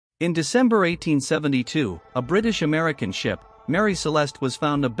In December 1872, a British-American ship, Mary Celeste, was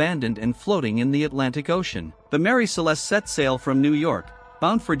found abandoned and floating in the Atlantic Ocean. The Mary Celeste set sail from New York,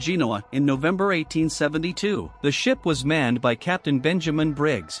 bound for Genoa, in November 1872. The ship was manned by Captain Benjamin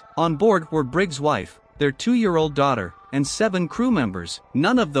Briggs. On board were Briggs' wife, their 2-year-old daughter, and 7 crew members.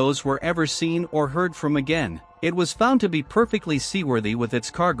 None of those were ever seen or heard from again. It was found to be perfectly seaworthy with its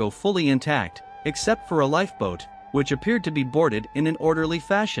cargo fully intact, except for a lifeboat, which appeared to be boarded in an orderly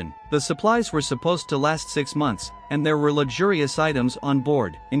fashion. The supplies were supposed to last 6 months, and there were luxurious items on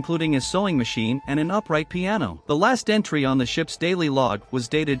board, including a sewing machine and an upright piano. The last entry on the ship's daily log was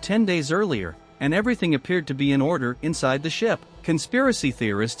dated 10 days earlier, and everything appeared to be in order inside the ship. Conspiracy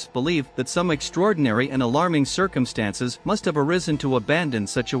theorists believe that some extraordinary and alarming circumstances must have arisen to abandon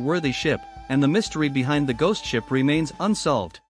such a worthy ship, and the mystery behind the ghost ship remains unsolved.